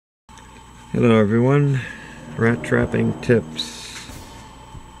Hello everyone, rat trapping tips,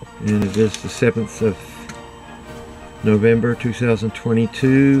 and it is the 7th of November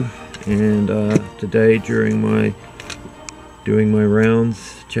 2022, and today doing my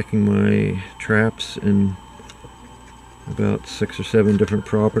rounds, checking my traps in about 6 or 7 different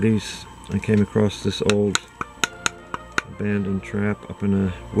properties, I came across this old abandoned trap up in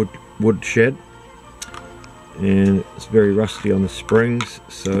a wood shed. And it's very rusty on the springs,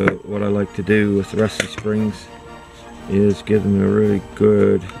 so what I like to do with rusty springs is give them a really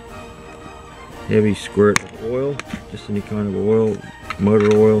good heavy squirt of oil, just any kind of oil,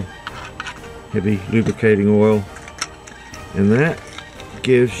 motor oil, heavy lubricating oil, and that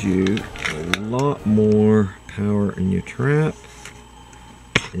gives you a lot more power in your trap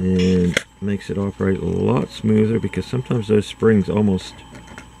and makes it operate a lot smoother, because sometimes those springs almost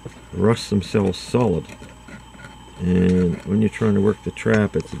rust themselves solid. And when you're trying to work the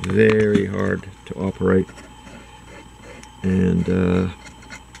trap, it's very hard to operate. And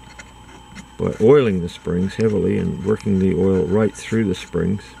by oiling the springs heavily and working the oil right through the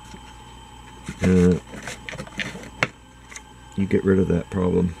springs, you get rid of that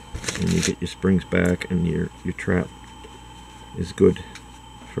problem, and you get your springs back, and your trap is good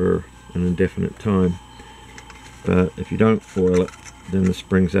for an indefinite time. But if you don't oil it, then the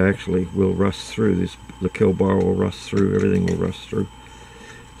springs actually will rust through. The kill bar will rust through, everything will rust through.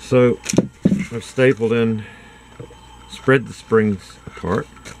 So I've stapled in, spread the springs apart,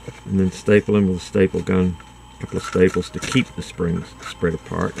 and then staple in with a staple gun, a couple of staples to keep the springs spread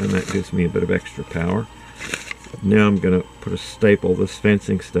apart, and that gives me a bit of extra power. Now I'm going to put a staple, this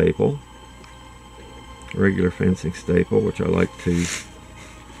fencing staple, regular fencing staple, which I like to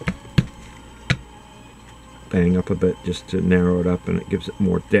bang up a bit just to narrow it up, and it gives it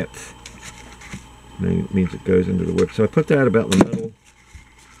more depth. And it means it goes into the wood. So I put that about the middle,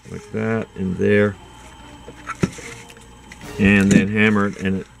 like that, in there, and then hammer it,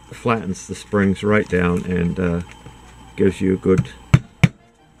 and it flattens the springs right down, and gives you a good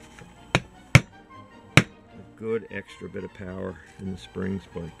extra bit of power in the springs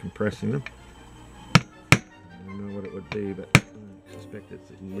by compressing them. I don't know what it would be, but I suspect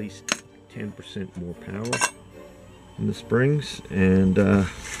it's at least 10% more power in the springs. And well,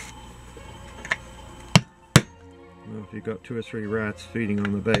 if you've got 2 or 3 rats feeding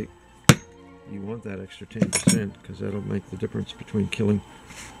on the bait, you want that extra 10%, because that'll make the difference between killing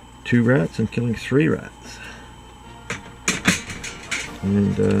 2 rats and killing 3 rats.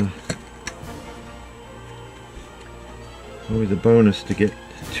 And always a bonus to get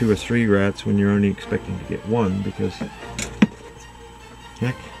 2 or 3 rats when you're only expecting to get 1, because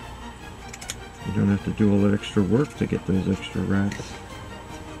heck, you don't have to do all that extra work to get those extra rats.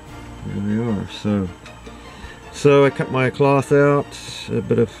 There they are. So I cut my cloth out, a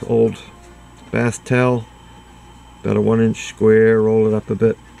bit of old bath towel, about a 1-inch square, roll it up a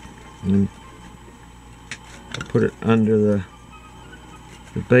bit, and put it under the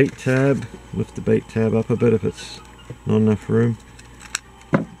bait tab. Lift the bait tab up a bit if it's not enough room.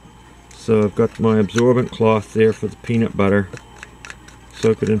 So I've got my absorbent cloth there for the peanut butter.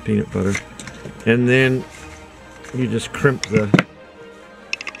 Soak it in peanut butter, and then you just crimp the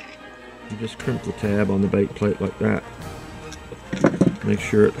tab on the bait plate like that. Make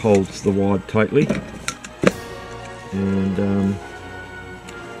sure it holds the wad tightly, and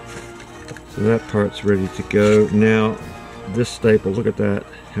so that part's ready to go. Now this staple, look at that,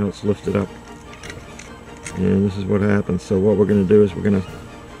 how it's lifted up, and this is what happens. So what we're going to do is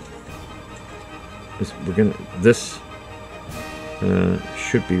this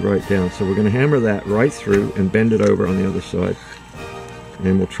should be right down, so we're going to hammer that right through and bend it over on the other side,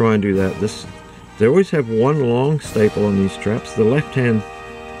 and we'll try and do that. They always have one long staple on these traps. The left hand,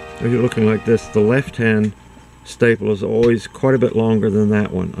 if you're looking like this, the left hand staple is always quite a bit longer than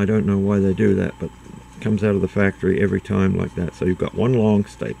that one. I don't know why they do that, but it comes out of the factory every time like that. So you've got one long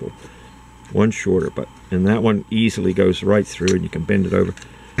staple, one shorter, and that one easily goes right through, and you can bend it over.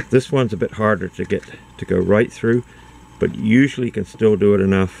 This one's a bit harder to get to go right through, but usually you can still do it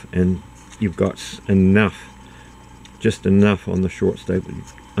enough, and you've got enough, just enough on the short staple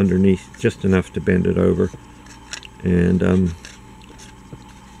underneath, just enough to bend it over, and in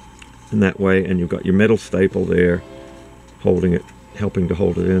that way, and you've got your metal staple there holding it, helping to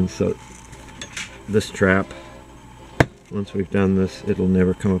hold it in. So this trap, once we've done this, it'll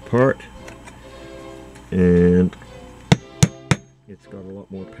never come apart, and it's got a lot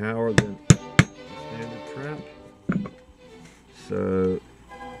more power than a standard trap. So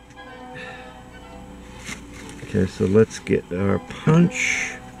okay, so let's get our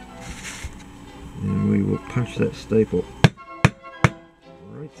punch, and we will punch that staple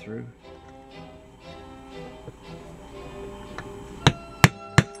right through.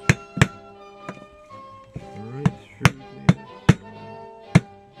 Right through there.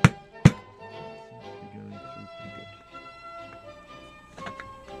 Seems to be going through pretty good.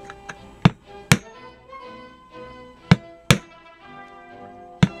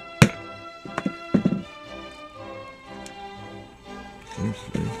 Seems to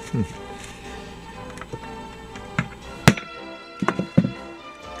be.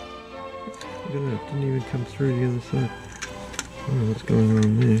 Look at that, didn't even come through the other side. I don't know what's going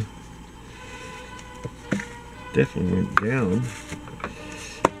on there. Definitely went down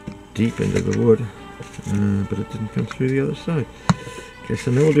deep into the wood, but it didn't come through the other side. Okay,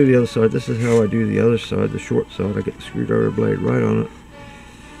 so now we'll do the other side. This is how I do the other side, the short side. I get the screwdriver blade right on it.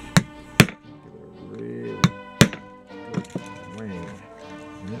 Give it a really good whang.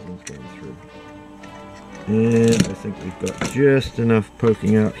 And that one's going through. And I think we've got just enough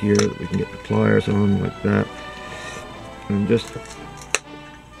poking out here that we can get the pliers on like that. And just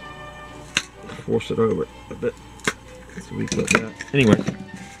force it over a bit. So we've got that. Anyway.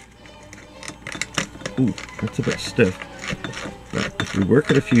 Ooh, that's a bit stiff. But if we work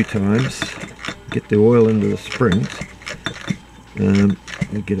it a few times, get the oil into the springs,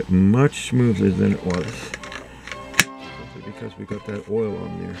 we get it much smoother than it was. Simply because we got that oil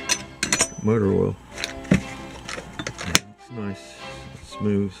on there. Motor oil. It's nice, it's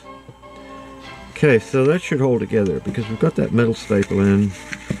smooth. Okay, so that should hold together because we've got that metal staple in.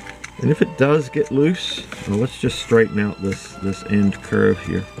 And if it does get loose, well, let's just straighten out this end curve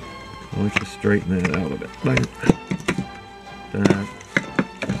here. I'll let you straighten that out a bit. Like that.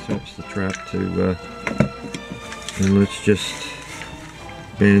 This helps the trap to, and let's just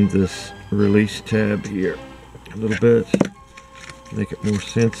bend this release tab here a little bit. Make it more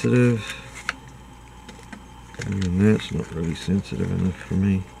sensitive. And that's not really sensitive enough for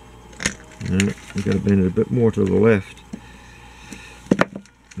me. No, we've got to bend it a bit more to the left.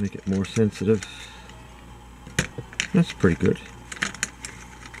 Make it more sensitive. That's pretty good.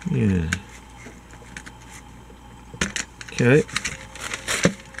 Yeah. Okay.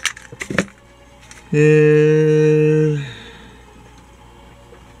 And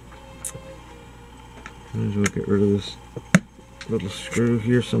might as well get rid of this little screw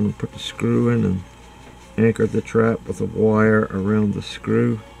here. Someone put the screw in and anchored the trap with a wire around the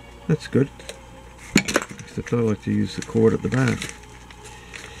screw. That's good. Except I like to use the cord at the back.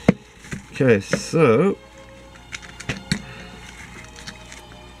 Okay, so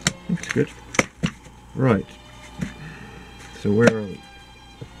that's good. Right. So where are we?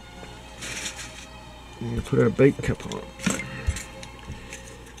 I'm going to put our bait cup on.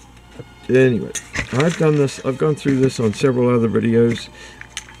 Anyway, I've done this. I've gone through this on several other videos.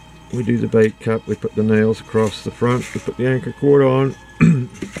 We do the bait cup. We put the nails across the front. We put the anchor cord on,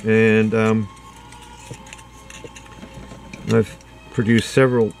 and I've produced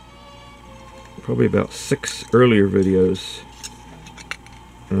several. Probably about 6 earlier videos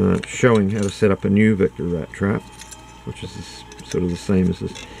showing how to set up a new Victor rat trap, which is sort of the same as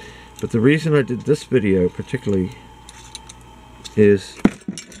this. But the reason I did this video particularly is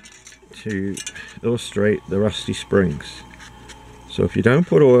to illustrate the rusty springs. So if you don't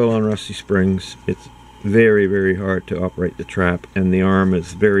put oil on rusty springs, it's very, very hard to operate the trap, and the arm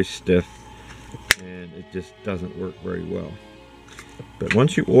is very stiff and it just doesn't work very well. But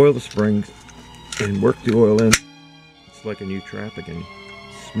once you oil the springs and work the oil in, it's like a new trap again.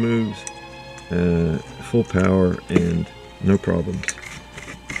 Smooth, full power, and no problems.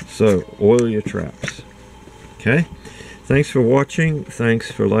 So oil your traps. Okay, thanks for watching,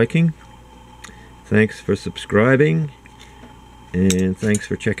 thanks for liking, thanks for subscribing, and thanks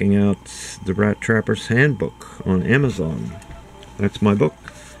for checking out the Rat Trapper's Handbook on Amazon. That's my book.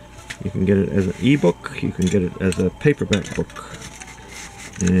 You can get it as an ebook, you can get it as a paperback book,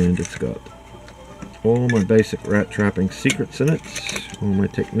 and it's got all my basic rat trapping secrets in it, all my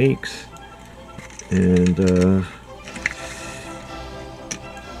techniques, and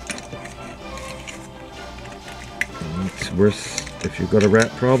it's worth, if you've got a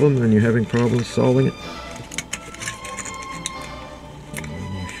rat problem and you're having problems solving it,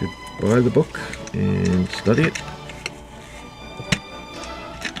 you should buy the book and study it,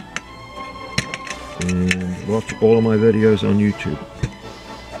 and watch all of my videos on YouTube.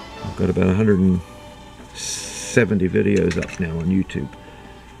 I've got about 170 videos up now on YouTube.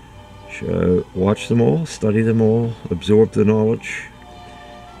 So watch them all, study them all, absorb the knowledge,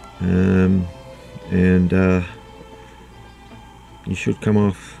 and you should come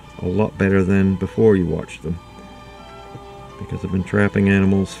off a lot better than before you watched them, because I've been trapping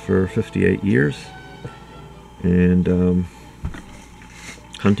animals for 58 years and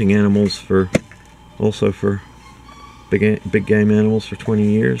hunting animals for Also for big game animals for 20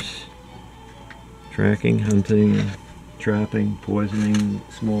 years. Tracking, hunting, trapping, poisoning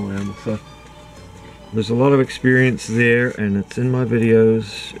small animals. So there's a lot of experience there, and it's in my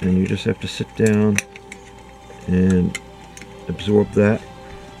videos, and you just have to sit down and absorb that,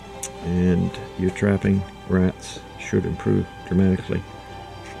 and your trapping rats should improve dramatically.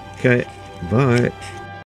 Okay, bye.